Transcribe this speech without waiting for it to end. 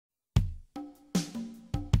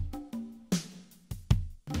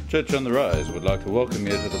Church on the Rise would like to welcome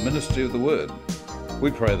you to the ministry of the Word.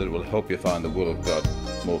 We pray that it will help you find the will of God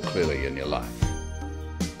more clearly in your life.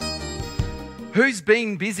 Who's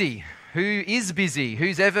been busy? Who is busy?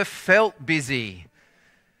 Who's ever felt busy?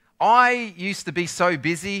 I used to be so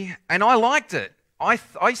busy and I liked it. I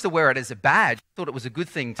used to wear it as a badge. I thought it was a good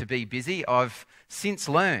thing to be busy. I've since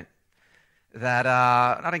learned that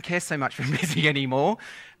I don't care so much for busy anymore.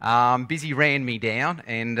 Busy ran me down,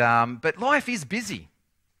 but life is busy.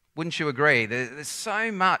 Wouldn't you agree? There's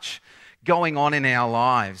so much going on in our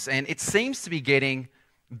lives, and it seems to be getting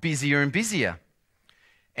busier and busier.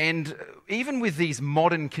 And even with these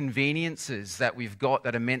modern conveniences that we've got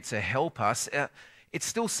that are meant to help us, it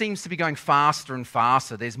still seems to be going faster and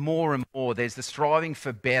faster. There's more and more. There's the striving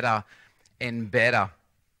for better and better.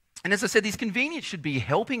 And as I said, these conveniences should be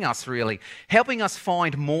helping us really, helping us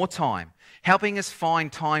find more time, helping us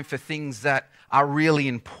find time for things that are really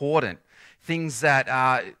important, things that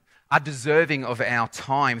are deserving of our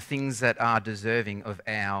time, things that are deserving of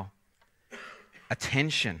our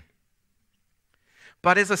attention.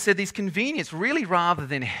 But as I said, these conveniences, really rather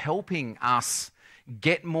than helping us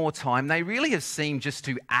get more time, they really have seemed just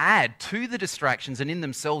to add to the distractions and in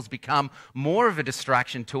themselves become more of a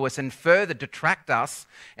distraction to us and further detract us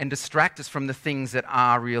and distract us from the things that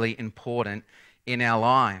are really important in our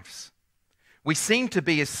lives. We seem to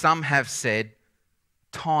be, as some have said,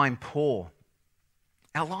 time poor.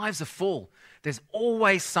 Our lives are full. There's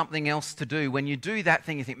always something else to do. When you do that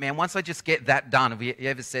thing, you think, man, once I just get that done, have you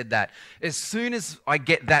ever said that? As soon as I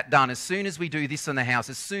get that done, as soon as we do this in the house,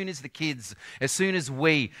 as soon as the kids, as soon as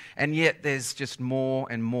we, and yet there's just more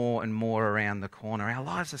and more and more around the corner. Our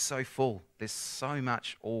lives are so full. There's so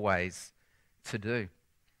much always to do.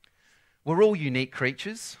 We're all unique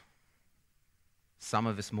creatures. Some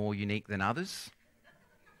of us more unique than others.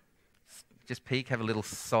 Just peek, have a little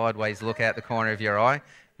sideways look out the corner of your eye,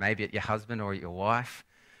 maybe at your husband or at your wife.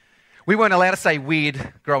 We weren't allowed to say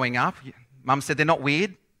weird growing up. Mum said they're not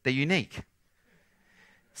weird, they're unique.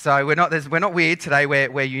 So we're not weird today,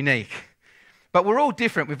 we're unique. But we're all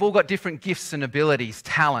different. We've all got different gifts and abilities,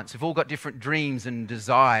 talents. We've all got different dreams and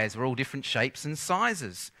desires. We're all different shapes and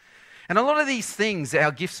sizes. And a lot of these things,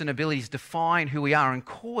 our gifts and abilities, define who we are and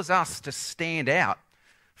cause us to stand out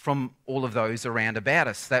from all of those around about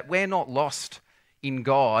us, that we're not lost in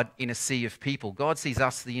God in a sea of people. God sees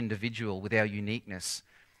us, the individual, with our uniqueness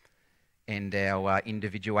and our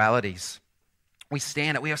individualities. We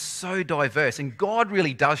stand out. We are so diverse, and God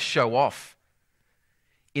really does show off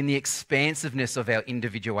in the expansiveness of our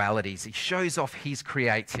individualities. He shows off His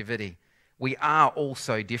creativity. We are all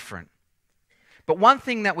so different. But one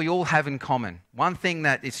thing that we all have in common, one thing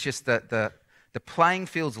that it's just that the playing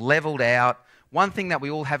field's leveled out. One thing that we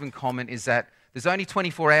all have in common is that there's only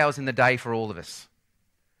 24 hours in the day for all of us.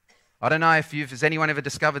 I don't know has anyone ever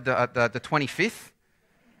discovered the 25th?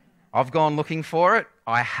 I've gone looking for it.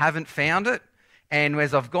 I haven't found it. And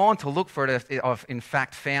as I've gone to look for it, I've in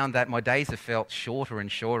fact found that my days have felt shorter and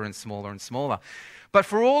shorter and smaller. But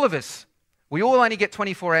for all of us, we all only get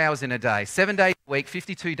 24 hours in a day, 7 days a week,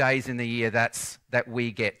 52 days in the year that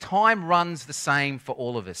we get. Time runs the same for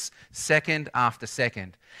all of us, second after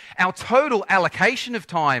second. Our total allocation of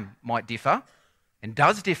time might differ and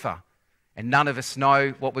does differ, and none of us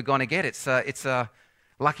know what we're going to get. It's a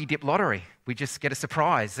lucky dip lottery. We just get a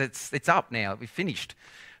surprise. It's up now. We've finished.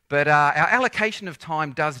 But our allocation of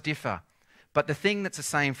time does differ. But the thing that's the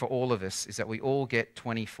same for all of us is that we all get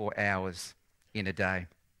 24 hours in a day.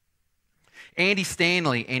 Andy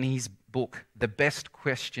Stanley, in his book, The Best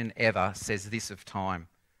Question Ever, says this of time: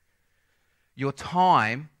 your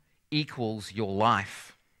time equals your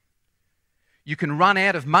life. You can run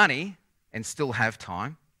out of money and still have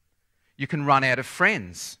time. You can run out of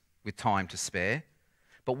friends with time to spare.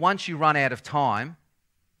 But once you run out of time,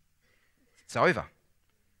 it's over.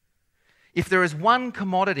 If there is one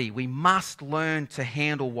commodity we must learn to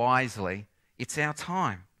handle wisely, it's our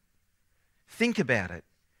time. Think about it.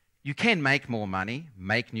 You can make more money,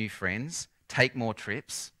 make new friends, take more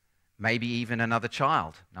trips, maybe even another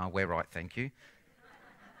child. No, we're right, thank you.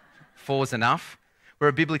 4's enough. We're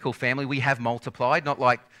a biblical family. We have multiplied, not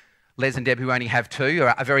like Les and Deb who only have 2,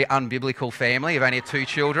 or a very unbiblical family who only have 2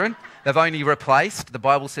 children. They've only replaced. The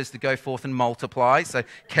Bible says to go forth and multiply, so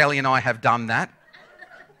Kelly and I have done that.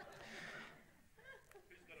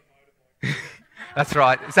 That's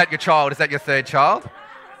right. Is that your child? Is that your 3rd child?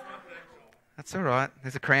 That's all right.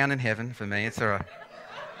 There's a crown in heaven for me. It's all right.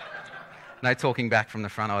 No talking back from the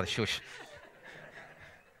front either. Shush.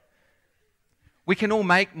 We can all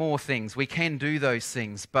make more things. We can do those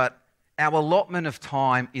things. But our allotment of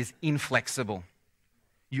time is inflexible.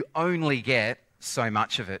 You only get so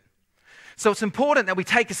much of it. So it's important that we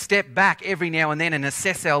take a step back every now and then and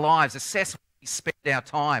assess our lives, assess where we spend our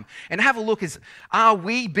time, and have a look is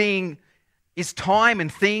time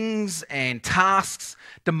and things and tasks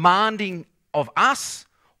demanding of us,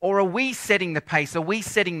 or are we setting the pace? Are we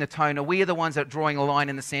setting the tone? Are we the ones that are drawing a line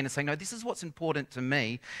in the sand and saying, no, this is what's important to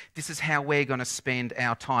me. This is how we're going to spend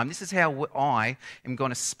our time. This is how I am going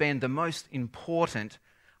to spend the most important,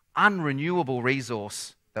 unrenewable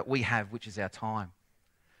resource that we have, which is our time.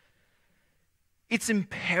 It's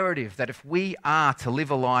imperative that if we are to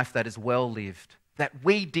live a life that is well lived, that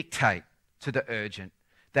we dictate to the urgent,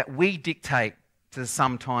 that we dictate to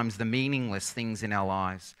sometimes the meaningless things in our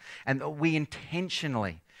lives, and that we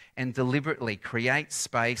intentionally and deliberately create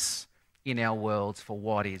space in our worlds for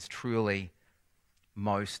what is truly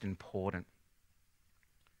most important.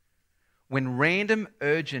 When random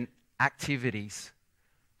urgent activities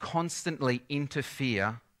constantly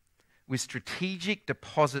interfere with strategic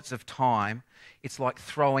deposits of time, it's like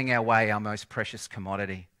throwing away our most precious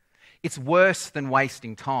commodity. It's worse than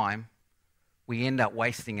wasting time. We end up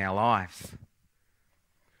wasting our lives.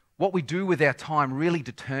 What we do with our time really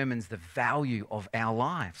determines the value of our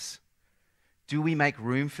lives. Do we make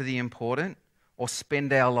room for the important, or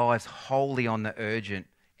spend our lives wholly on the urgent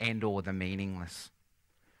and or the meaningless?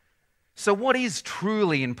 So what is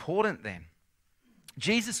truly important then?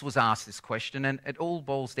 Jesus was asked this question, and it all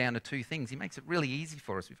boils down to two things. He makes it really easy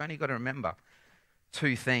for us. We've only got to remember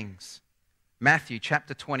two things. Matthew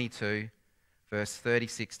chapter 22, verse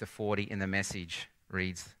 36 to 40 in the Message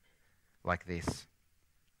reads like this.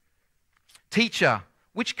 Teacher,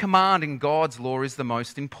 which command in God's law is the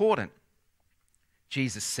most important?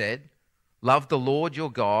 Jesus said, love the Lord your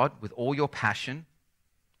God with all your passion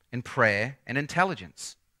and prayer and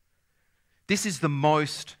intelligence. This is the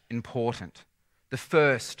most important, the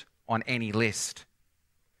first on any list.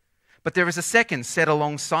 But there is a second set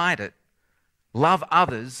alongside it. Love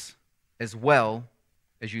others as well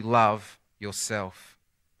as you love yourself.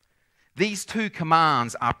 These two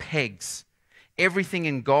commands are pegs. Everything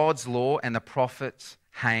in God's law and the prophets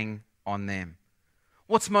hang on them.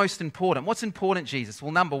 What's most important? What's important, Jesus?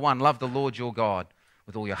 Well, number one, love the Lord your God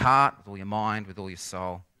with all your heart, with all your mind, with all your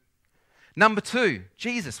soul. Number two,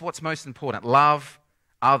 Jesus, what's most important? Love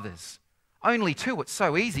others. Only two. It's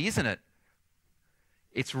so easy, isn't it?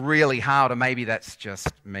 It's really hard, or maybe that's just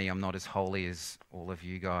me. I'm not as holy as all of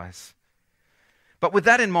you guys. But with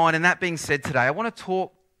that in mind, and that being said today, I want to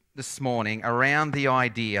talk this morning around the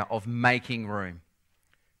idea of making room,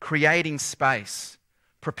 creating space,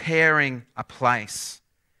 preparing a place.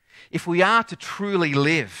 If we are to truly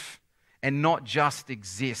live and not just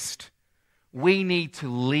exist, we need to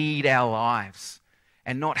lead our lives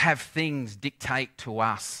and not have things dictate to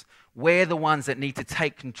us. We're the ones that need to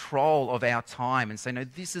take control of our time and say, no,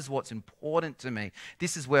 this is what's important to me.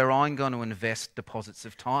 This is where I'm going to invest deposits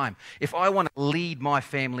of time. If I want to lead my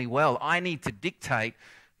family well, I need to dictate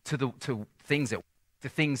to things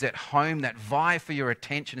at home that vie for your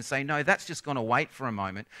attention and say, no, that's just going to wait for a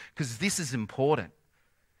moment because this is important.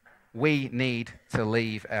 We need to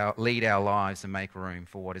lead our lives and make room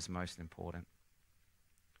for what is most important.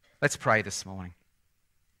 Let's pray this morning.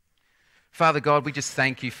 Father God, we just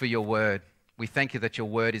thank you for your word. We thank you that your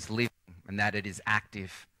word is living and that it is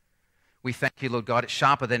active. We thank you, Lord God, it's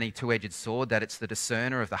sharper than a two-edged sword, that it's the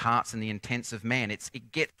discerner of the hearts and the intents of man.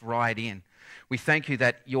 It gets right in. We thank you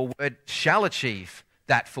that your word shall achieve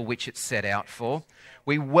that for which it's set out for.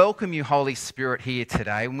 We welcome you, Holy Spirit, here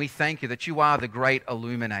today, and we thank you that you are the great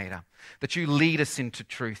illuminator, that you lead us into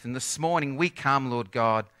truth. And this morning we come, Lord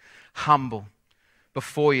God, humble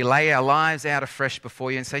before you, lay our lives out afresh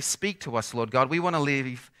before you and say, speak to us, Lord God. We want to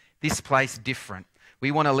leave this place different.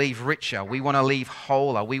 We want to leave richer. We want to leave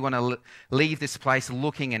wholer. We want to leave this place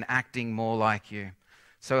looking and acting more like you.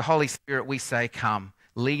 So, Holy Spirit, we say, come,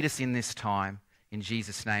 lead us in this time. In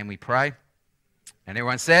Jesus' name we pray. And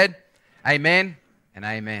everyone said, amen and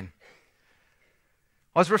amen.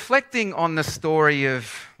 I was reflecting on the story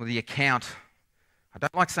the account. I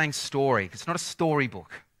don't like saying story because it's not a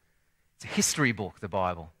storybook. It's a history book, the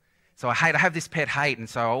Bible. So I have this pet hate, and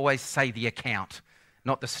so I always say the account,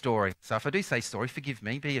 not the story. So if I do say story, forgive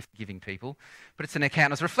me, be a forgiving people. But it's an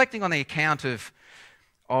account. I was reflecting on the account of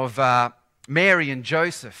Mary and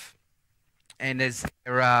Joseph, and as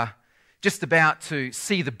they're just about to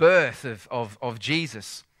see the birth of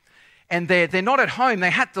Jesus. And they're not at home.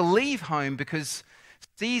 They had to leave home because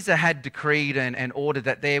Caesar had decreed and ordered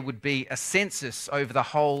that there would be a census over the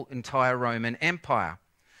whole entire Roman Empire.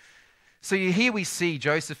 So here we see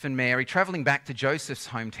Joseph and Mary traveling back to Joseph's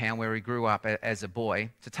hometown where he grew up as a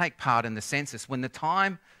boy to take part in the census when the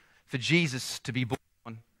time for Jesus to be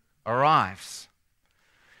born arrives.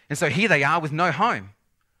 And so here they are with no home,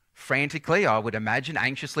 frantically, I would imagine,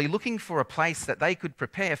 anxiously looking for a place that they could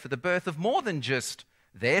prepare for the birth of more than just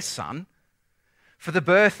their son, for the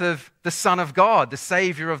birth of the Son of God, the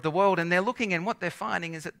Saviour of the world. And they're looking, and what they're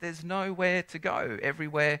finding is that there's nowhere to go.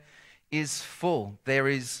 Everywhere is full. There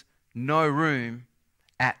is no room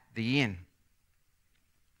at the inn.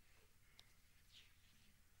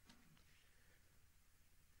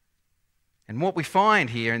 And what we find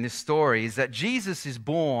here in this story is that Jesus is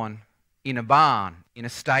born in a barn, in a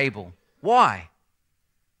stable. Why?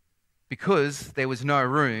 Because there was no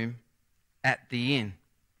room at the inn.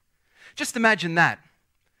 Just imagine that.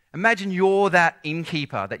 Imagine you're that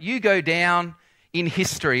innkeeper, that you go down in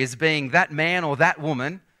history as being that man or that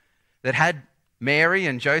woman that had Mary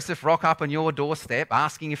and Joseph rock up on your doorstep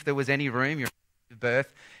asking if there was any room, your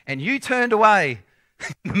birth, and you turned away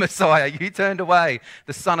the Messiah, you turned away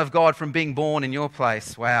the Son of God from being born in your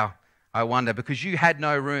place. Wow, I wonder, because you had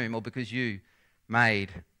no room or because you made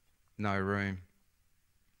no room.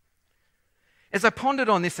 As I pondered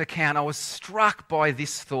on this account, I was struck by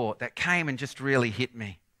this thought that came and just really hit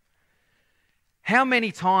me. How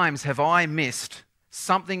many times have I missed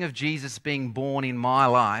something of Jesus being born in my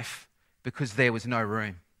life because there was no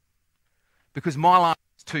room? Because my life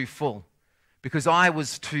was too full. Because I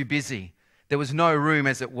was too busy. There was no room,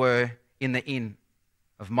 as it were, in the inn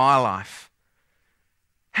of my life.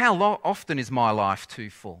 How often is my life too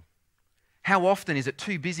full? How often is it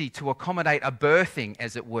too busy to accommodate a birthing,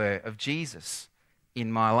 as it were, of Jesus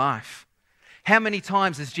in my life? How many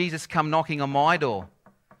times has Jesus come knocking on my door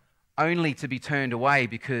only to be turned away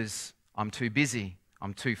because I'm too busy,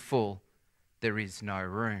 I'm too full, there is no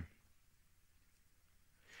room?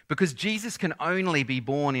 Because Jesus can only be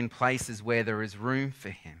born in places where there is room for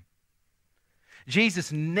him.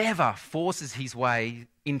 Jesus never forces his way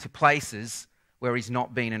into places where he's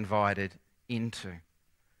not been invited into.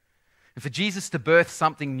 And for Jesus to birth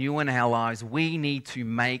something new in our lives, we need to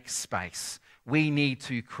make space. We need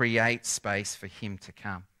to create space for him to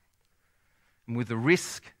come. And with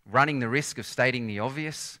running the risk of stating the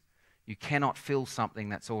obvious, you cannot fill something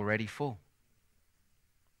that's already full.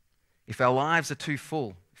 If our lives are too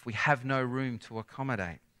full, if we have no room to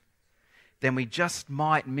accommodate, then we just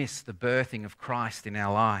might miss the birthing of Christ in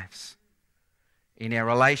our lives, in our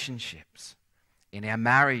relationships, in our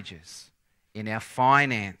marriages, in our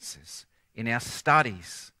finances, in our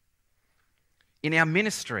studies, in our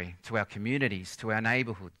ministry to our communities, to our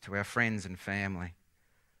neighbourhood, to our friends and family.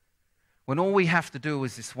 When all we have to do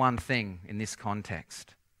is this one thing in this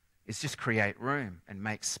context, is just create room and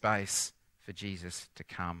make space for Jesus to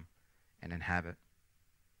come and inhabit.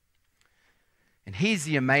 And here's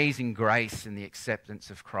the amazing grace and the acceptance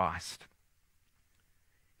of Christ.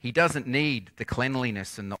 He doesn't need the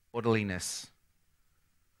cleanliness and the orderliness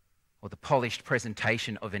or the polished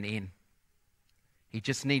presentation of an inn. He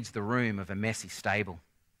just needs the room of a messy stable.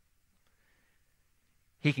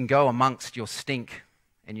 He can go amongst your stink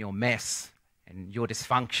and your mess and your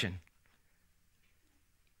dysfunction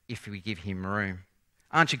if we give him room.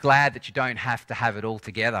 Aren't you glad that you don't have to have it all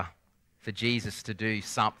together for Jesus to do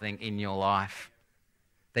something in your life?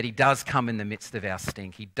 That he does come in the midst of our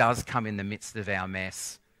stink. He does come in the midst of our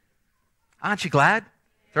mess. Aren't you glad? Are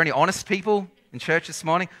there any honest people in church this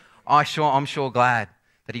morning? I'm sure glad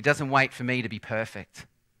that he doesn't wait for me to be perfect.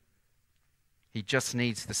 He just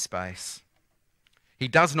needs the space. He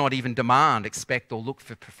does not even demand, expect, or look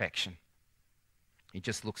for perfection. He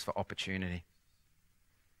just looks for opportunity.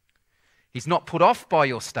 He's not put off by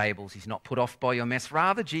your stables. He's not put off by your mess.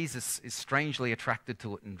 Rather, Jesus is strangely attracted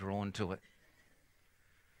to it and drawn to it.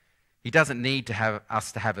 He doesn't need to have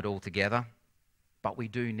us to have it all together, but we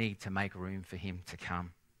do need to make room for him to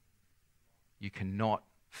come. You cannot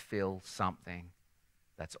fill something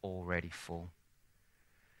that's already full.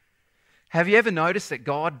 Have you ever noticed that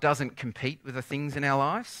God doesn't compete with the things in our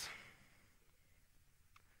lives?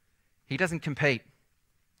 He doesn't compete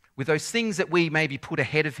with those things that we maybe put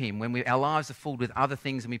ahead of him when our lives are filled with other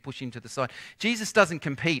things and we push him to the side. Jesus doesn't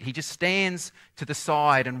compete. He just stands to the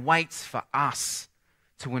side and waits for us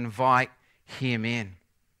to invite him in.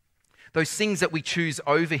 Those things that we choose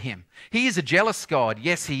over him. He is a jealous God.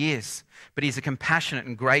 Yes, he is. But he's a compassionate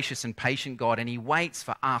and gracious and patient God, and he waits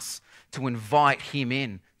for us to invite him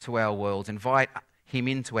in to our worlds, invite him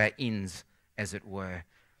into our inns, as it were.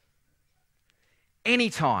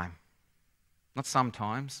 Anytime, not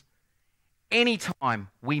sometimes, anytime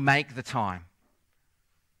we make the time,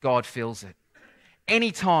 God fills it.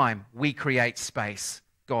 Anytime we create space,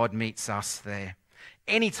 God meets us there.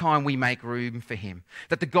 Anytime we make room for him,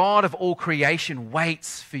 that the God of all creation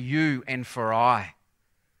waits for you and for I.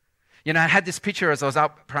 You know, I had this picture as I was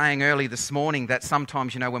up praying early this morning that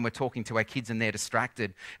sometimes, you know, when we're talking to our kids and they're distracted,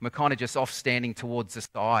 and we're kind of just off standing towards the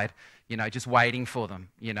side, you know, just waiting for them,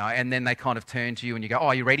 you know, and then they kind of turn to you and you go,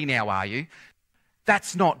 oh, you ready now, are you?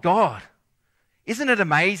 That's not God. Isn't it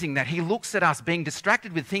amazing that he looks at us being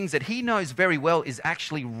distracted with things that he knows very well is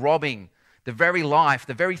actually robbing the very life,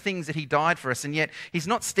 the very things that he died for us, and yet he's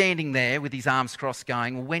not standing there with his arms crossed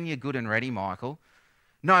going, well, when you're good and ready, Michael.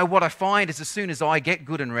 No, what I find is as soon as I get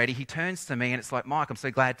good and ready, he turns to me and it's like, Mike, I'm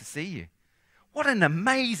so glad to see you. What an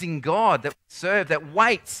amazing God that we serve, that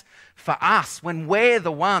waits for us when we're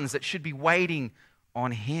the ones that should be waiting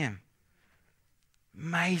on him.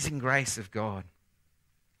 Amazing grace of God.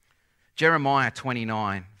 Jeremiah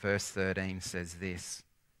 29 verse 13 says this,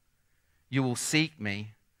 you will seek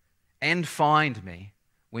me and find me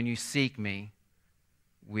when you seek me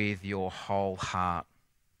with your whole heart.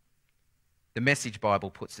 The Message Bible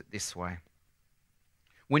puts it this way.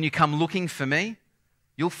 When you come looking for me,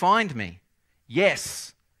 you'll find me.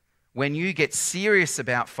 Yes, when you get serious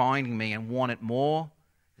about finding me and want it more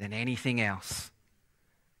than anything else.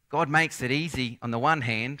 God makes it easy on the one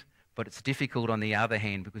hand, but it's difficult on the other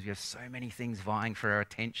hand because we have so many things vying for our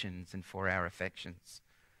attentions and for our affections.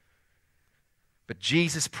 But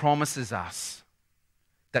Jesus promises us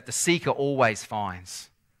that the seeker always finds.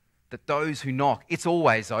 That those who knock, it's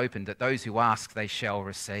always open. That those who ask, they shall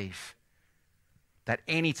receive. That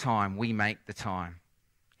any time we make the time,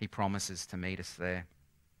 he promises to meet us there.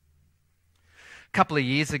 A couple of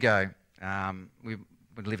years ago, we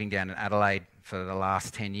were living down in Adelaide for the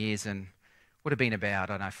last 10 years, and would have been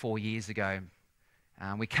about, 4 years ago.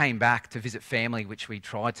 We came back to visit family, which we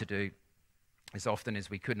tried to do as often as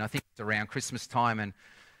we could. And I think it's around Christmas time, and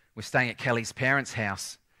we're staying at Kelly's parents'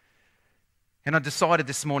 house. And I decided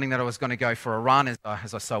this morning that I was going to go for a run, as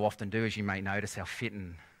I so often do, as you may notice how fit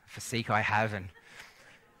and physique I have. And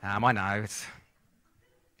I know, it's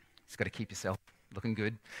got to keep yourself looking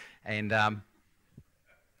good. And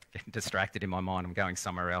getting distracted in my mind, I'm going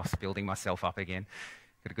somewhere else, building myself up again.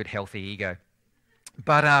 Got a good healthy ego.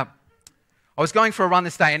 But I was going for a run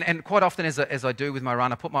this day, and quite often as I do with my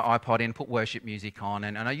run, I put my iPod in, put worship music on,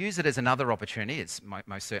 and I use it as another opportunity. It's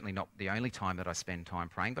most certainly not the only time that I spend time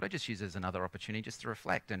praying, but I just use it as another opportunity just to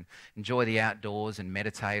reflect and enjoy the outdoors and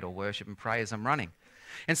meditate or worship and pray as I'm running.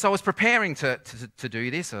 And so I was preparing to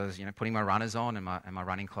do this. I was, putting my runners on and my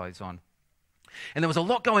running clothes on. And there was a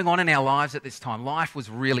lot going on in our lives at this time. Life was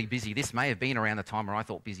really busy. This may have been around the time where I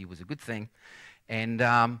thought busy was a good thing. And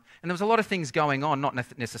there was a lot of things going on, not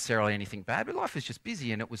necessarily anything bad, but life was just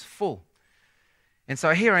busy and it was full. And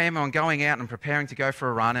so here I am, I'm going out and preparing to go for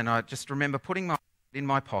a run, and I just remember putting my in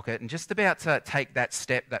my pocket and just about to take that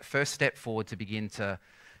first step forward to begin to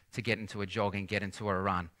get into a jog and get into a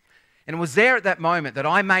run. And it was there at that moment that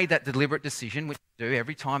I made that deliberate decision, which I do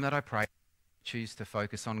every time that I pray, choose to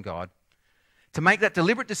focus on God, to make that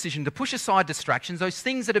deliberate decision to push aside distractions, those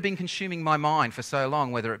things that have been consuming my mind for so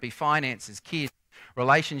long, whether it be finances, kids,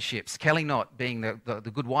 relationships, Kelly not being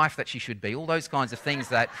the good wife that she should be, all those kinds of things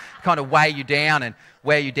that kind of weigh you down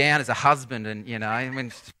as a husband,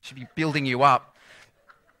 and should be building you up.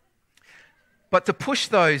 But to push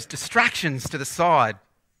those distractions to the side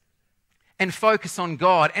and focus on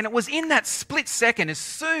God. And it was in that split second, as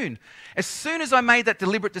soon as I made that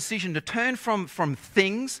deliberate decision to turn from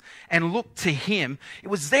things and look to Him, it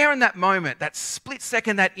was there in that moment, that split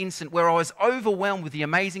second, that instant, where I was overwhelmed with the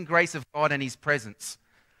amazing grace of God and His presence.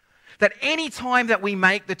 That any time that we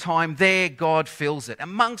make the time, there God fills it.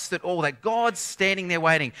 Amongst it all, that God's standing there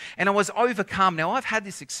waiting. And I was overcome. Now, I've had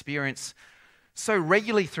this experience so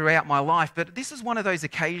regularly throughout my life, but this is one of those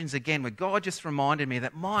occasions again where God just reminded me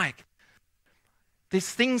that, Mike, there's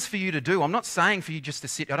things for you to do. I'm not saying for you just to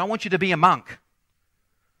sit. I don't want you to be a monk.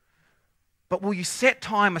 But will you set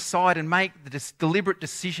time aside and make the deliberate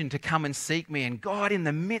decision to come and seek me? And God, in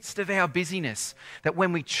the midst of our busyness, that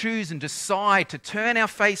when we choose and decide to turn our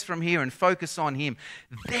face from here and focus on Him,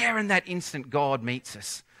 there in that instant, God meets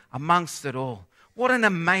us amongst it all. What an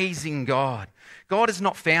amazing God. God is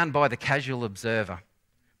not found by the casual observer,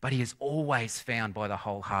 but He is always found by the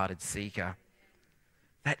wholehearted seeker.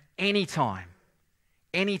 That anytime,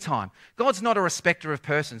 God's not a respecter of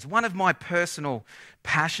persons. One of my personal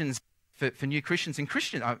passions for new Christians and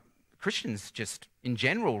Christians just in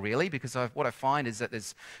general, really, because what I find is that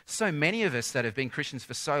there's so many of us that have been Christians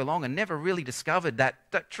for so long and never really discovered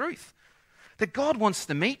that truth, that God wants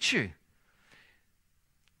to meet you.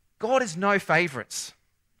 God is no favourites.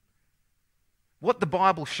 What the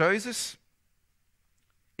Bible shows us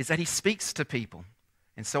is that He speaks to people.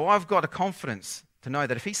 And so I've got a confidence to know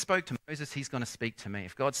that if He spoke to Moses, He's going to speak to me.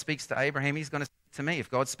 If God speaks to Abraham, He's going to speak to me.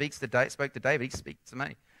 If God spoke to David, He speaks to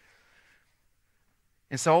me.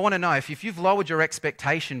 And so I want to know if you've lowered your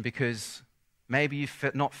expectation because maybe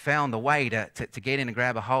you've not found the way to get in and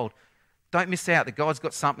grab a hold, don't miss out that God's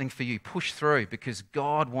got something for you. Push through, because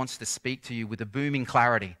God wants to speak to you with a booming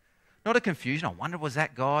clarity. Not a confusion. I wonder, was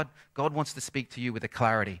that God? God wants to speak to you with a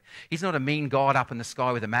clarity. He's not a mean God up in the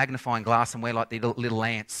sky with a magnifying glass and we're like the little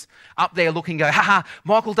ants. Up there looking, go, ha,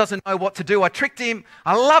 Michael doesn't know what to do. I tricked him.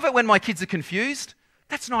 I love it when my kids are confused.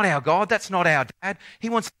 That's not our God. That's not our dad. He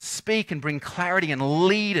wants to speak and bring clarity and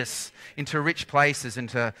lead us into rich places,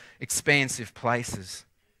 into expansive places.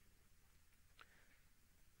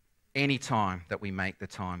 Any time that we make the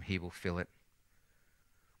time, he will fill it.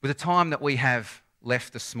 With the time that we have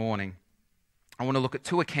left this morning, I want to look at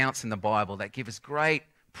two accounts in the Bible that give us great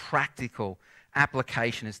practical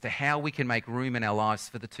application as to how we can make room in our lives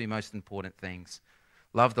for the two most important things.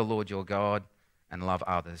 Love the Lord your God and love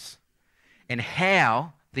others. And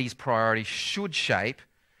how these priorities should shape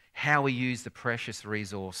how we use the precious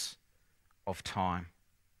resource of time.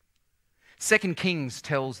 2 Kings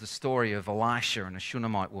tells the story of Elisha and a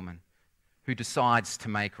Shunammite woman who decides to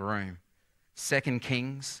make room. 2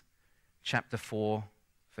 Kings chapter 4,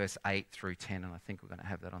 verse 8 through 10, and I think we're going to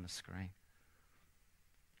have that on the screen.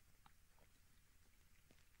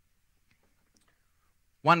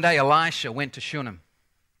 One day Elisha went to Shunem.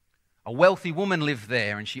 A wealthy woman lived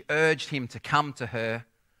there, and she urged him to come to her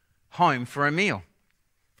home for a meal.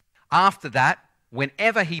 After that,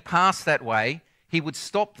 whenever he passed that way, he would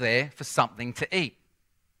stop there for something to eat.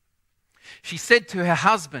 She said to her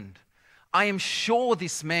husband, I am sure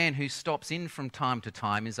this man who stops in from time to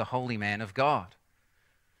time is a holy man of God.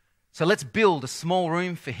 So let's build a small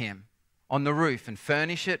room for him on the roof and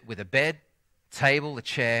furnish it with a bed, table, a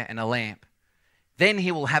chair, and a lamp. Then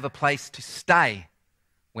he will have a place to stay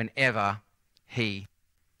whenever he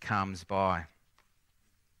comes by.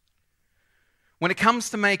 When it comes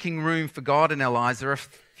to making room for God in our lives, there are a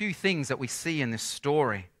few things that we see in this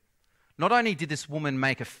story. Not only did this woman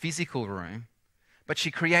make a physical room, but she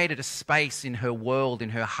created a space in her world,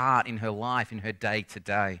 in her heart, in her life, in her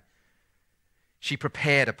day-to-day. She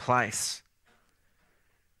prepared a place.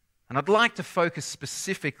 And I'd like to focus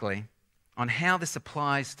specifically on how this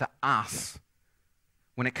applies to us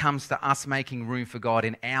when it comes to us making room for God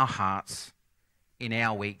in our hearts, in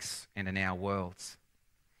our weeks, and in our worlds.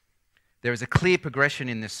 There is a clear progression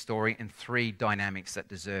in this story and three dynamics that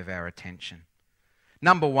deserve our attention.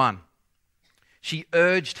 Number one, she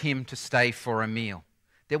urged him to stay for a meal.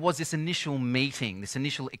 There was this initial meeting, this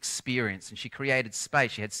initial experience, and she created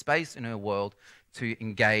space. She had space in her world to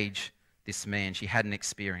engage this man. She had an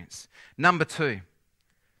experience. Number two,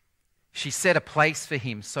 she set a place for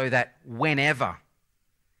him so that whenever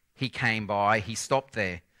he came by, he stopped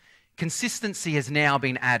there. Consistency has now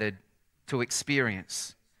been added to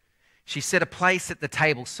experience. She set a place at the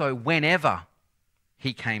table so whenever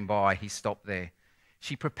he came by, he stopped there.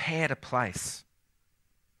 She prepared a place.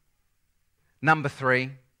 Number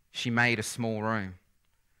three, she made a small room.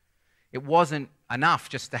 It wasn't enough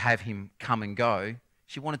just to have him come and go.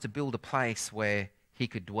 She wanted to build a place where he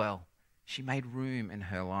could dwell. She made room in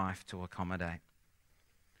her life to accommodate.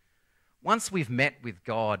 Once we've met with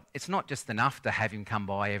God, it's not just enough to have him come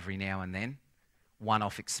by every now and then,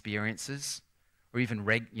 one-off experiences, or even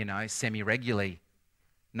semi-regularly.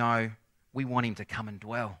 No, we want him to come and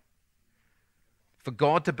dwell. For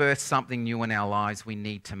God to birth something new in our lives, we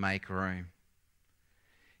need to make room.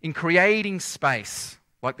 In creating space,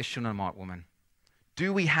 like the Shunammite woman,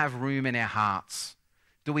 do we have room in our hearts?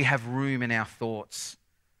 Do we have room in our thoughts?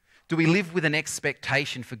 Do we live with an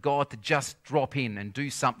expectation for God to just drop in and do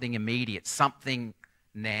something immediate, something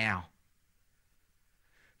now?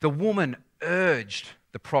 The woman urged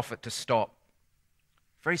the prophet to stop.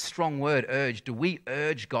 Very strong word, urge. Do we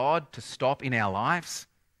urge God to stop in our lives?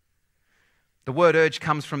 The word urge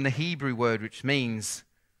comes from the Hebrew word, which means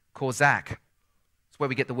kozak. It's where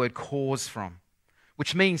we get the word cause from,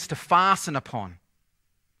 which means to fasten upon,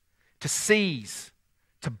 to seize,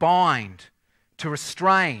 to bind, to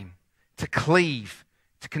restrain, to cleave,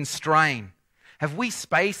 to constrain. Have we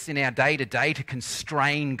space in our day-to-day to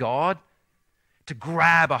constrain God, to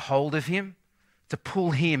grab a hold of him, to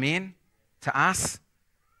pull him in to us?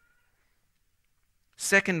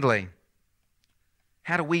 Secondly,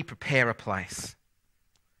 how do we prepare a place?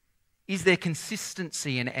 Is there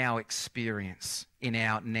consistency in our experience, in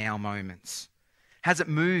our now moments? Has it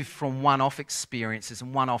moved from one-off experiences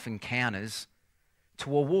and one-off encounters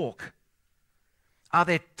to a walk? Are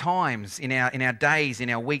there times in our days, in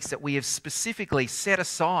our weeks that we have specifically set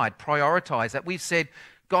aside, prioritized, that we've said,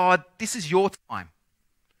 God, this is your time?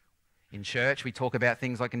 In church, we talk about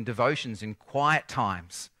things like in devotions, in quiet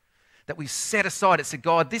times, that we've set aside. It said,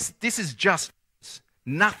 God, this is just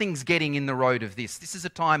Nothing's getting in the road of this. This is a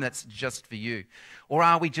time that's just for you. Or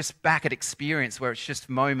are we just back at experience where it's just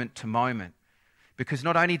moment to moment? Because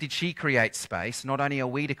not only did she create space, not only are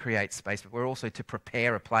we to create space, but we're also to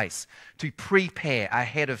prepare a place, to prepare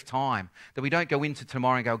ahead of time, that we don't go into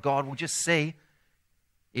tomorrow and go, God, we'll just see.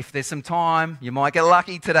 If there's some time, you might get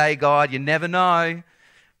lucky today, God, you never know.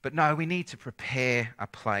 But no, we need to prepare a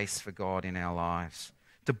place for God in our lives,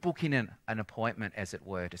 to book in an appointment, as it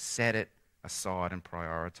were, to set it aside and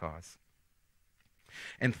prioritize.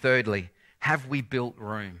 And thirdly, have we built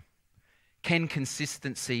room? Can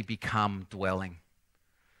consistency become dwelling?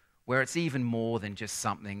 Where it's even more than just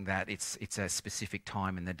something that it's a specific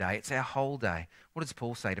time in the day. It's our whole day. What does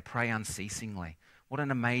Paul say? To pray unceasingly. What an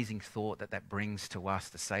amazing thought that brings to us,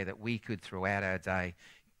 to say that we could, throughout our day,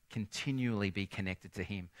 continually be connected to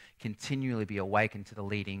him, continually be awakened to the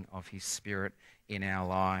leading of his Spirit in our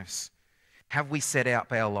lives. Have we set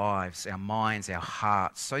out our lives, our minds, our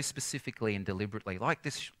hearts, so specifically and deliberately, like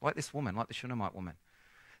this woman, like the Shunammite woman,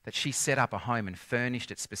 that she set up a home and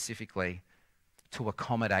furnished it specifically to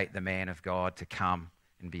accommodate the man of God to come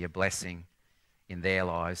and be a blessing in their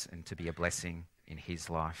lives and to be a blessing in his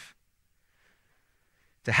life.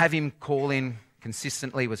 To have him call in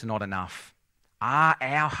consistently was not enough. Are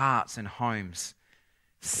our hearts and homes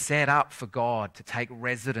set up for God to take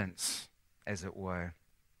residence, as it were,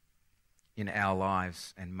 in our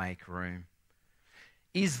lives and make room?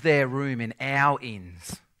 Is there room in our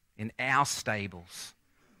inns, in our stables,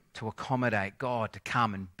 to accommodate God to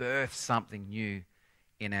come and birth something new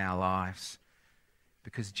in our lives?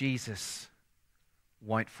 Because Jesus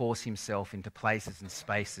won't force himself into places and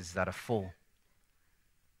spaces that are full.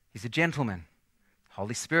 He's a gentleman.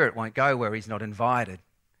 Holy Spirit won't go where he's not invited.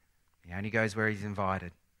 He only goes where he's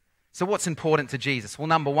invited. So what's important to Jesus? Well,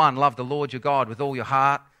 number one, love the Lord your God with all your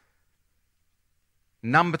heart.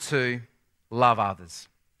 Number two, love others.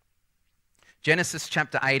 Genesis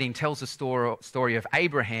chapter 18 tells the story of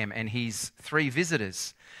Abraham and his 3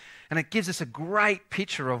 visitors. And it gives us a great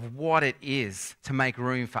picture of what it is to make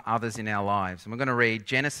room for others in our lives. And we're going to read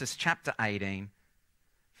Genesis chapter 18,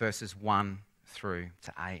 verses 1 through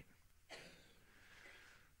to 8.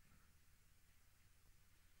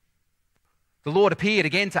 The Lord appeared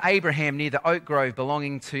again to Abraham near the oak grove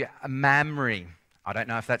belonging to Mamre. I don't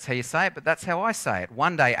know if that's how you say it, but that's how I say it.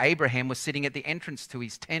 One day, Abraham was sitting at the entrance to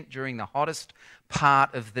his tent during the hottest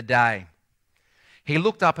part of the day. He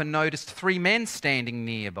looked up and noticed 3 men standing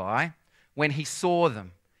nearby. When he saw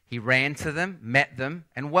them, he ran to them, met them,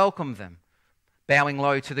 and welcomed them, bowing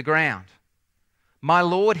low to the ground. "My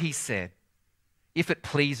Lord," he said, "if it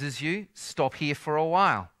pleases you, stop here for a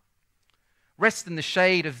while. Rest in the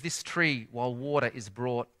shade of this tree while water is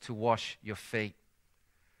brought to wash your feet.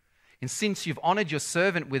 And since you've honored your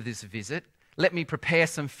servant with this visit, let me prepare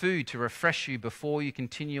some food to refresh you before you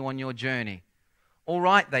continue on your journey." "All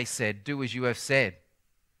right," they said, "do as you have said."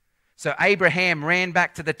 So Abraham ran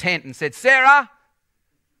back to the tent and said, "Sarah,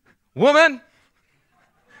 woman."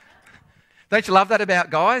 Don't you love that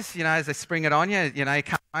about guys? You know, as they spring it on you, you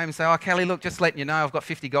come home and say, "Oh, Kelly, look, just letting you know, I've got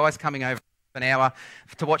 50 guys coming over an hour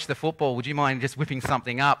to watch the football. Would you mind just whipping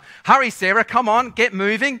something up?" "Hurry, Sarah, come on, get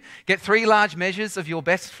moving. Get 3 large measures of your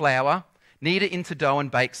best flour, knead it into dough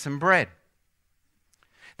and bake some bread."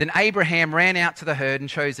 Then Abraham ran out to the herd and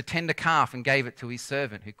chose a tender calf and gave it to his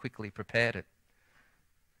servant, who quickly prepared it.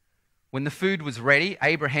 When the food was ready,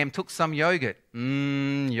 Abraham took some yogurt.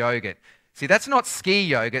 Yogurt. See, that's not ski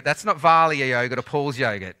yogurt. That's not Valia yogurt or Paul's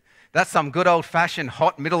yogurt. That's some good old-fashioned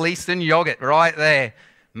hot Middle Eastern yogurt right there.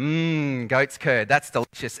 Goat's curd. That's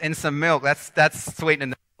delicious. And some milk. That's sweet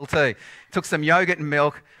in the middle too. Took some yogurt and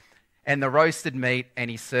milk and the roasted meat, and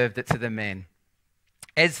he served it to the men.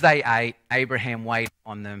 As they ate, Abraham waited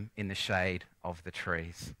on them in the shade of the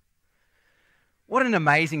trees. What an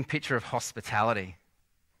amazing picture of hospitality.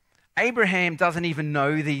 Abraham doesn't even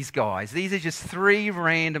know these guys. These are just 3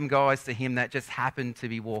 random guys to him that just happened to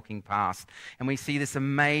be walking past. And we see this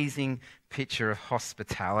amazing picture of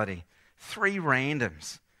hospitality. 3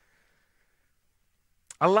 randoms.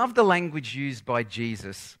 I love the language used by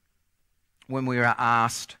Jesus when we are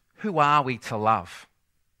asked, who are we to love?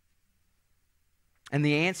 And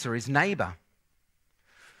the answer is neighbour.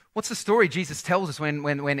 What's the story Jesus tells us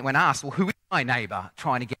when asked, well, who is my neighbour?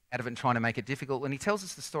 Trying to get out of it and trying to make it difficult. And he tells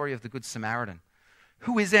us the story of the Good Samaritan.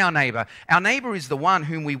 Who is our neighbour? Our neighbour is the one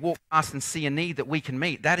whom we walk past and see a need that we can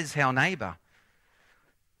meet. That is our neighbour.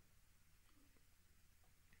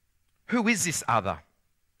 Who is this other?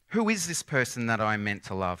 Who is this person that I'm meant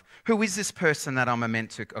to love? Who is this person that I'm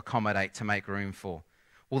meant to accommodate, to make room for?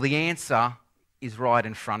 Well, the answer is right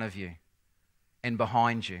in front of you and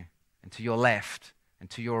behind you and to your left and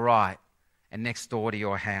to your right and next door to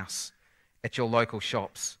your house, at your local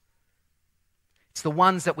shops. It's the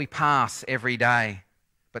ones that we pass every day,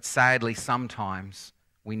 but sadly sometimes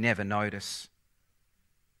we never notice.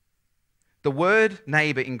 The word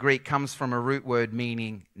neighbour in Greek comes from a root word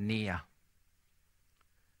meaning near.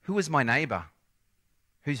 Who is my neighbour?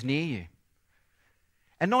 Who's near you?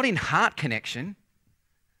 And not in heart connection,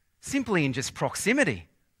 simply in just proximity.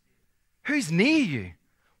 Who's near you?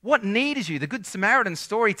 What need is you? The Good Samaritan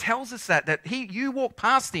story tells us that you walk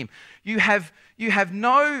past him. You have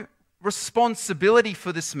no responsibility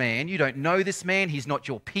for this man. You don't know this man. He's not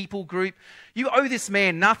your people group. You owe this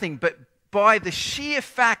man nothing, but by the sheer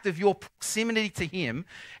fact of your proximity to him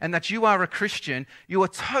and that you are a Christian, you are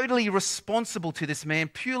totally responsible to this man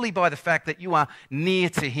purely by the fact that you are near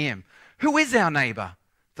to him. Who is our neighbour?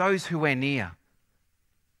 Those who we're near.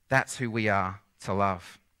 That's who we are to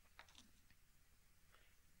love.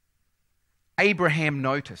 Abraham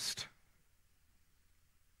noticed.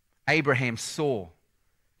 Abraham saw,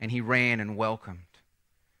 and he ran and welcomed.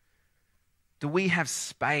 Do we have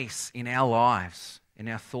space in our lives, in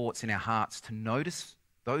our thoughts, in our hearts, to notice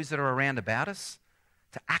those that are around about us,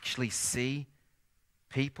 to actually see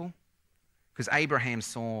people? Because Abraham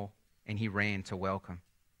saw and he ran to welcome.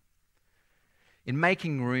 In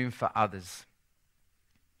making room for others,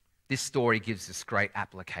 this story gives us great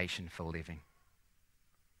application for living.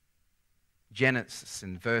 Genesis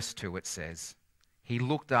in verse 2 it says, he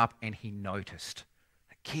looked up and he noticed.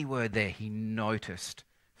 The key word there, he noticed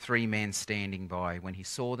 3 men standing by. When he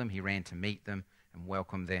saw them, he ran to meet them and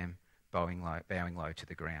welcome them, bowing low to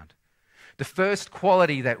the ground. The first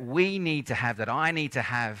quality that we need to have, that I need to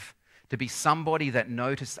have, to be somebody that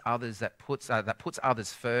notices others, that puts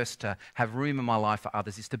others first, to have room in my life for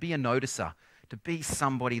others, is to be a noticer, to be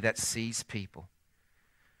somebody that sees people.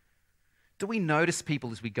 Do we notice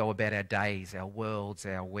people as we go about our days, our worlds,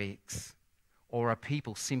 our weeks? Or are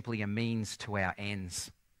people simply a means to our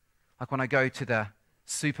ends? Like when I go to the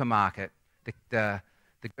supermarket, the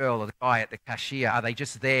girl or the guy at the cashier, are they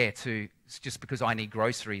just there just because I need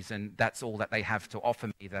groceries and that's all that they have to offer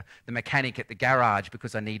me? The mechanic at the garage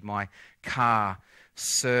because I need my car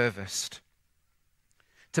serviced.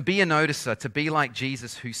 To be a noticer, to be like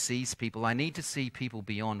Jesus who sees people, I need to see people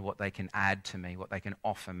beyond what they can add to me, what they can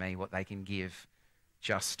offer me, what they can give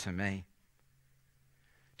just to me.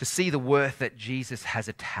 To see the worth that Jesus has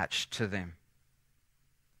attached to them.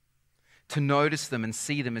 To notice them and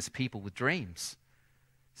see them as people with dreams.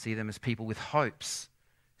 See them as people with hopes.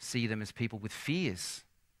 See them as people with fears,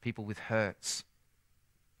 people with hurts,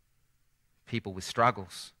 people with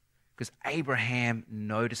struggles. Because Abraham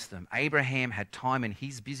noticed them. Abraham had time in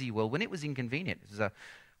his busy world when it was inconvenient. It was the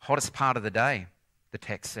hottest part of the day, the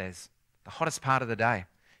text says. The hottest part of the day.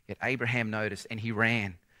 Yet Abraham noticed and he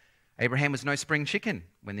ran. Abraham was no spring chicken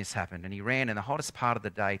when this happened, and he ran in the hottest part of the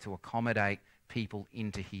day to accommodate people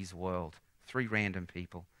into his world. 3 random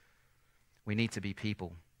people. We need to be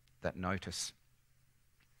people that notice.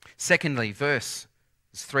 Secondly, verses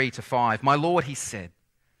 3 to 5. My Lord, he said,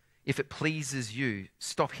 if it pleases you,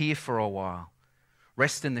 stop here for a while.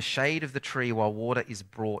 Rest in the shade of the tree while water is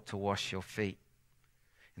brought to wash your feet.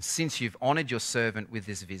 And since you've honoured your servant with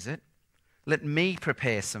this visit, let me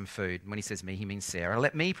prepare some food. When he says me, he means Sarah.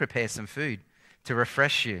 Let me prepare some food to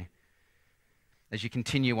refresh you as you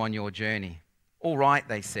continue on your journey. All right,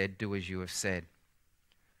 they said, do as you have said.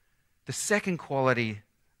 The second quality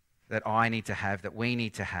that I need to have, that we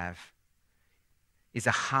need to have, is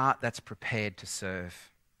a heart that's prepared to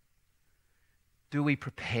serve. Do we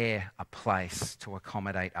prepare a place to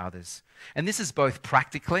accommodate others? And this is both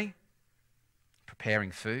practically,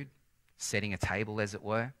 preparing food, setting a table as it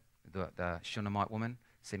were, the Shunammite woman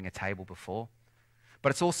setting a table before.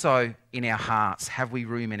 But it's also in our hearts. Have we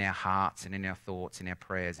room in our hearts and in our thoughts, in our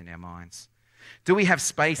prayers, in our minds? Do we have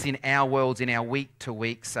space in our worlds, in our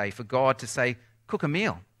week-to-week, say, for God to say, cook a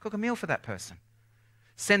meal for that person.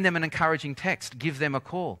 Send them an encouraging text, give them a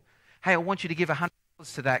call. Hey, I want you to give $100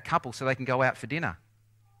 to that couple so they can go out for dinner.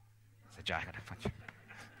 It's a joke, I don't want you.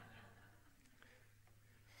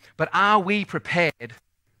 But are we prepared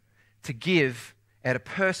to give at a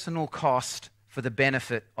personal cost for the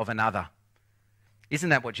benefit of another? Isn't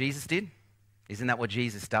that what Jesus did? Isn't that what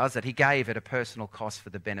Jesus does? That he gave at a personal cost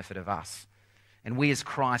for the benefit of us. And we as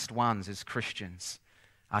Christ ones, as Christians,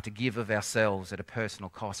 are to give of ourselves at a personal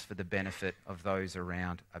cost for the benefit of those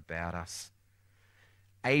around about us.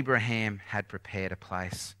 Abraham had prepared a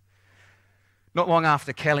place. Not long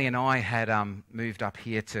after Kelly and I had moved up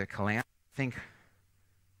here to Caloundra, I think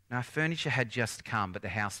furniture had just come, but the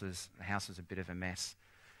house was a bit of a mess.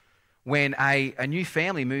 When a new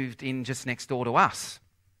family moved in just next door to us.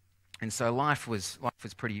 And so life was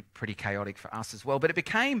pretty chaotic for us as well. But it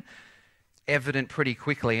became evident pretty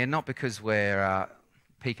quickly, and not because we're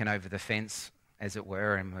peeking over the fence, as it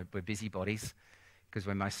were, and we're busybodies, because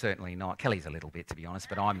we're most certainly not. Kelly's a little bit, to be honest,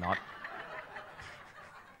 but I'm not.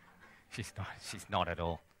 She's not at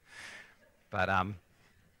all. But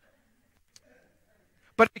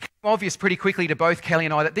it became obvious pretty quickly to both Kelly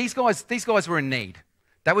and I that these guys were in need.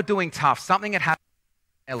 They were doing tough. Something had happened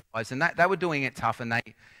in their lives, and they were doing it tough, and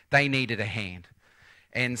they needed a hand.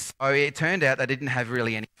 And so it turned out they didn't have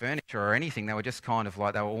really any furniture or anything. They were just kind of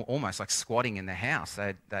like, they were almost like squatting in the house.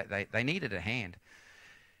 They needed a hand.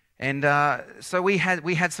 And so we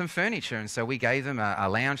had some furniture, and so we gave them a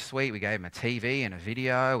lounge suite, we gave them a TV and a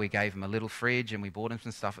video, we gave them a little fridge, and we bought them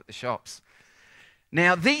some stuff at the shops.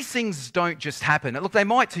 Now, these things don't just happen. Look, they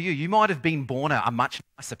might to you. You might have been born a much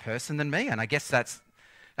nicer person than me, and I guess that's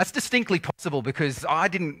distinctly possible because I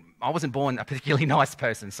wasn't born a particularly nice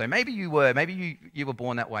person. So maybe you were. Maybe you were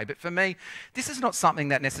born that way. But for me, this is not something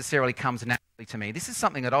that necessarily comes naturally to me. This is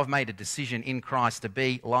something that I've made a decision in Christ to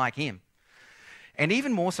be like him. And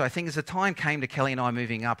even more so, I think as the time came to Kelly and I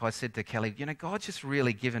moving up, I said to Kelly, God's just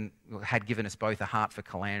really had given us both a heart for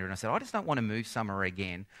Caloundra. And I said, I just don't want to move somewhere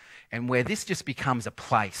again and where this just becomes a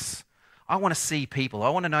place. I want to see people. I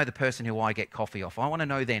want to know the person who I get coffee off. I want to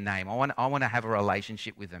know their name. I want to have a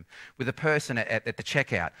relationship with them, with the person at the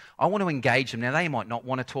checkout. I want to engage them. Now, they might not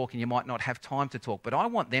want to talk and you might not have time to talk, but I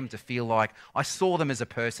want them to feel like I saw them as a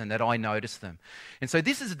person, that I noticed them. And so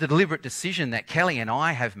this is a deliberate decision that Kelly and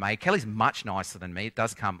I have made. Kelly's much nicer than me. It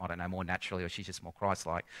does come, I don't know, more naturally, or she's just more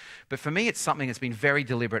Christ-like. But for me, it's something that's been very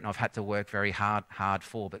deliberate and I've had to work very hard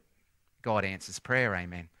for. But God answers prayer,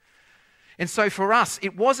 amen. And so for us,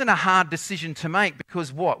 it wasn't a hard decision to make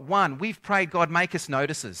because what? One, we've prayed, God, make us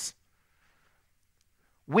noticers.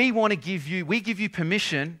 We give you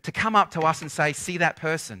permission to come up to us and say, see that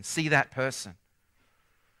person, see that person.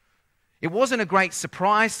 It wasn't a great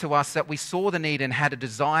surprise to us that we saw the need and had a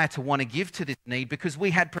desire to want to give to this need because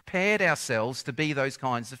we had prepared ourselves to be those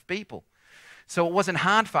kinds of people. So it wasn't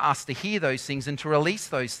hard for us to hear those things and to release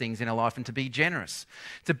those things in our life and to be generous.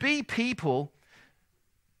 To be people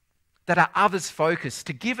that are others focused,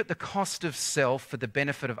 to give at the cost of self for the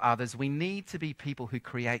benefit of others, we need to be people who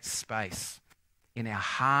create space in our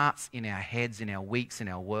hearts, in our heads, in our weeks, in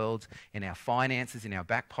our worlds, in our finances, in our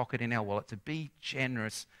back pocket, in our wallet, to be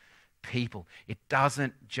generous people. It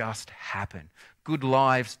doesn't just happen. Good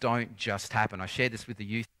lives don't just happen. I shared this with the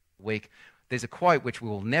youth this week. There's a quote which we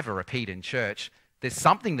will never repeat in church. There's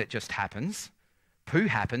something that just happens. Poo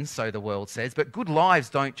happens, so the world says, but good lives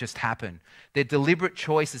don't just happen. They're deliberate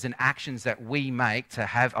choices and actions that we make to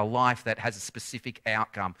have a life that has a specific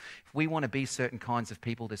outcome. If we want to be certain kinds of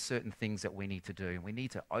people, there's certain things that we need to do. We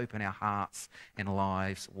need to open our hearts and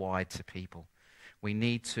lives wide to people. We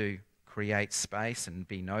need to create space and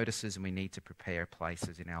be noticers, and we need to prepare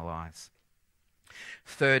places in our lives.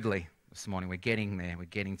 Thirdly, this morning, we're getting there. We're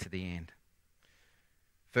getting to the end.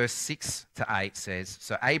 Verse 6 to 8 says,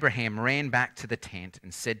 So Abraham ran back to the tent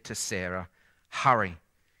and said to Sarah, Hurry,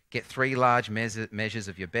 get 3 large measures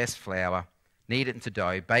of your best flour, knead it into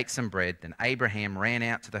dough, bake some bread. Then Abraham ran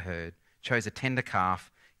out to the herd, chose a tender calf,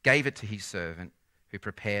 gave it to his servant, who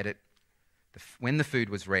prepared it. When the food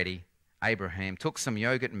was ready, Abraham took some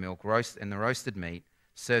yogurt and milk and the roasted meat,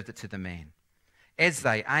 served it to the man. As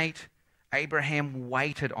they ate, Abraham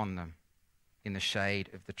waited on them in the shade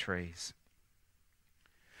of the trees.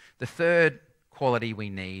 The third quality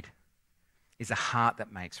we need is a heart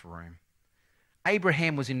that makes room.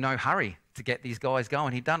 Abraham was in no hurry to get these guys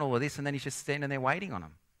going. He'd done all of this and then he's just standing there waiting on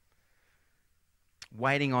them.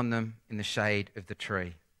 Waiting on them in the shade of the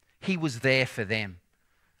tree. He was there for them.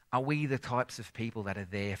 Are we the types of people that are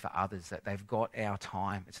there for others, that they've got our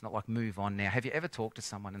time? It's not like move on now. Have you ever talked to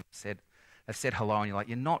someone and they've said hello and you're like,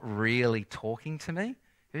 you're not really talking to me?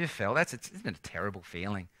 Have you felt that? Isn't it a terrible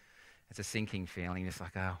feeling? It's a sinking feeling. It's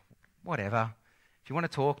like, oh, whatever. If you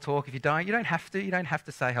want to talk, talk. If you don't have to. You don't have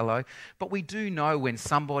to say hello. But we do know when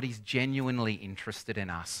somebody's genuinely interested in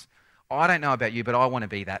us. I don't know about you, but I want to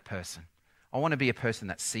be that person. I want to be a person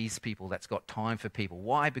that sees people, that's got time for people.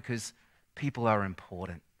 Why? Because people are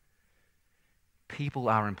important. People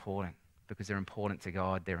are important because they're important to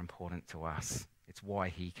God. They're important to us. It's why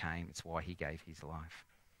he came. It's why he gave his life.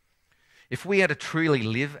 If we are to truly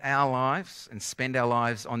live our lives and spend our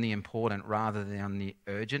lives on the important rather than on the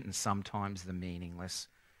urgent and sometimes the meaningless,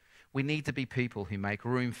 we need to be people who make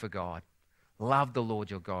room for God. Love the Lord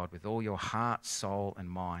your God with all your heart, soul, and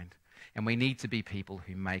mind. And we need to be people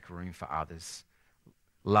who make room for others.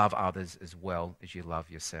 Love others as well as you love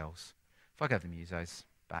yourselves. If I could have the musos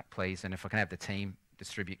back, please. And if I can have the team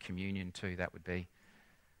distribute communion too, that would be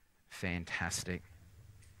Fantastic.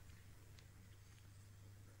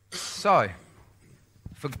 So,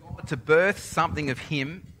 for God to birth something of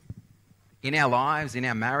Him in our lives, in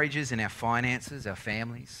our marriages, in our finances, our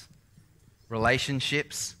families,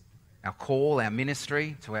 relationships, our call, our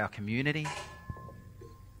ministry, to our community,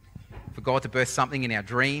 for God to birth something in our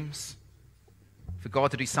dreams, for God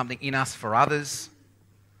to do something in us for others,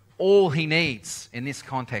 all He needs in this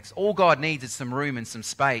context, all God needs is some room and some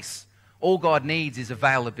space. All God needs is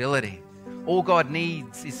availability. All God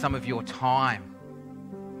needs is some of your time.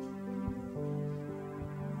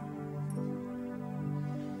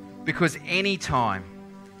 Because any time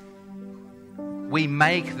we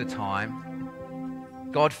make the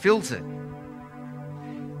time, God fills it.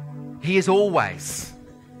 He is always,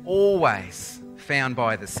 always found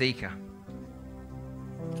by the seeker.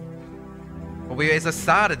 Well, as I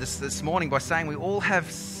started this morning by saying we all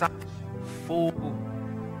have such full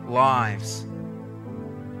lives.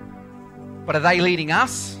 But are they leading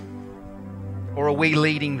us, or are we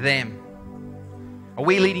leading them? Are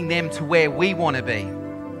we leading them to where we want to be?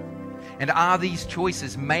 And are these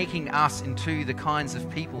choices making us into the kinds of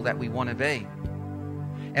people that we want to be?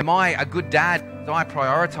 Am I a good dad? Do I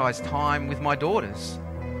prioritize time with my daughters?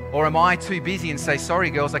 Or am I too busy and say, sorry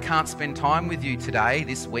girls, I can't spend time with you today,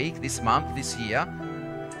 this week, this month, this year,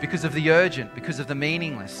 because of the urgent, because of the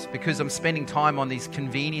meaningless, because I'm spending time on these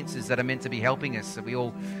conveniences that are meant to be helping us. So we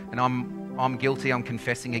all, and I'm guilty, I'm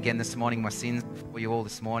confessing again this morning my sins for you all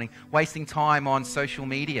this morning, wasting time on social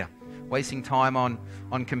media, wasting time on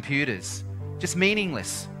computers, just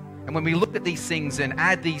meaningless. And when we look at these things and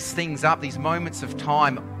add these things up, these moments of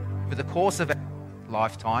time over the course of our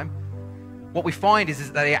lifetime, what we find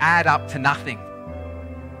is that they add up to nothing.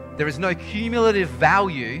 There is no cumulative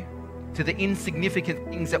value to the insignificant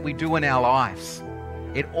things that we do in our lives.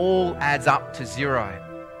 It all adds up to zero.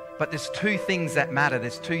 But there's two things that matter.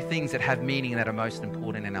 There's two things that have meaning that are most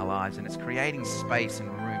important in our lives, and it's creating space and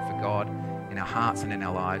room for God in our hearts and in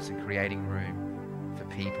our lives, and creating room for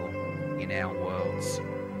people in our worlds.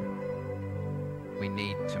 We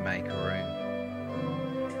need to make room.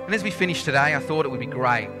 And as we finish today, I thought it would be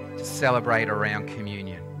great to celebrate around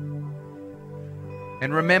communion.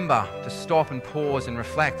 And remember to stop and pause and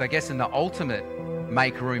reflect, I guess, in the ultimate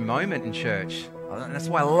make room moment in church. And that's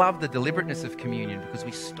why I love the deliberateness of communion, because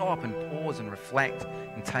we stop and pause and reflect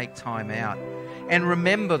and take time out. And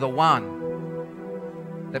remember the one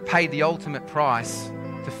that paid the ultimate price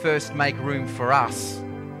to first make room for us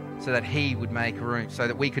so that He would make room, so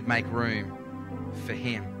that we could make room for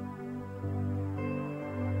Him.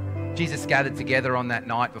 Jesus gathered together on that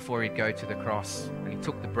night before He'd go to the cross, and He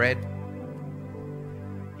took the bread,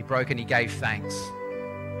 He broke and He gave thanks.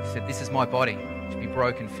 He said, "This is my body to be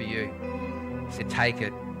broken for you." He said, "Take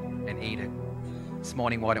it and eat it." This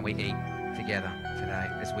morning, why don't we eat together today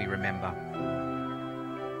as we remember?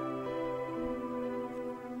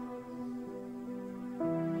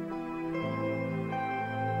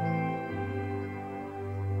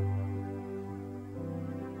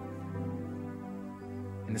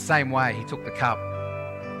 In the same way, He took the cup,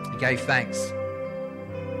 He gave thanks.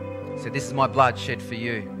 He said, "This is my blood shed for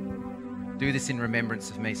you. Do this in remembrance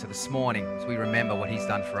of me." So this morning, as we remember what He's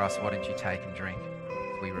done for us, why don't you take and drink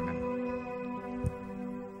as we remember?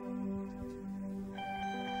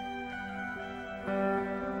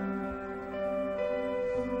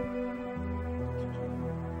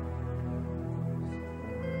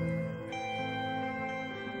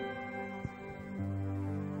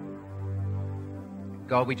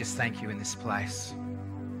 God, we just thank You in this place,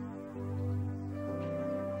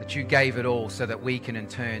 that You gave it all so that we can in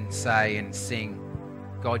turn say and sing,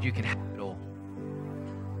 God, You can have it all.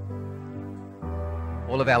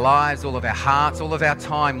 All of our lives, all of our hearts, all of our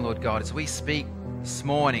time, Lord God, as we speak this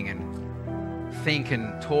morning and think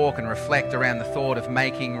and talk and reflect around the thought of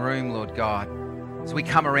making room, Lord God, as we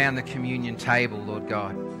come around the communion table, Lord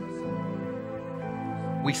God,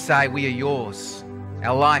 we say we are Yours.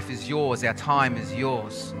 Our life is Yours. Our time is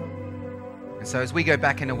Yours. And so as we go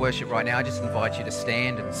back into worship right now, I just invite you to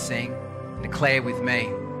stand and sing and declare with me,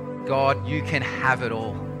 God, You can have it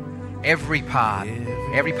all. Every part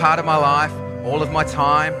of my life, all of my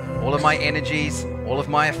time, all of my energies, all of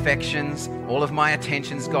my affections, all of my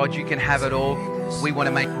attentions, God, You can have it all. We want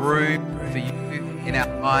to make room for You in our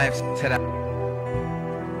lives today.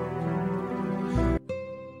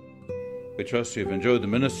 We trust you've enjoyed the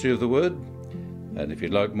ministry of the Word. And if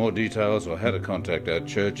you'd like more details or how to contact our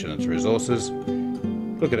church and its resources,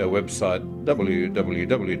 look at our website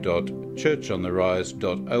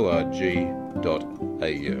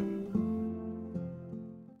www.churchontherise.org.au.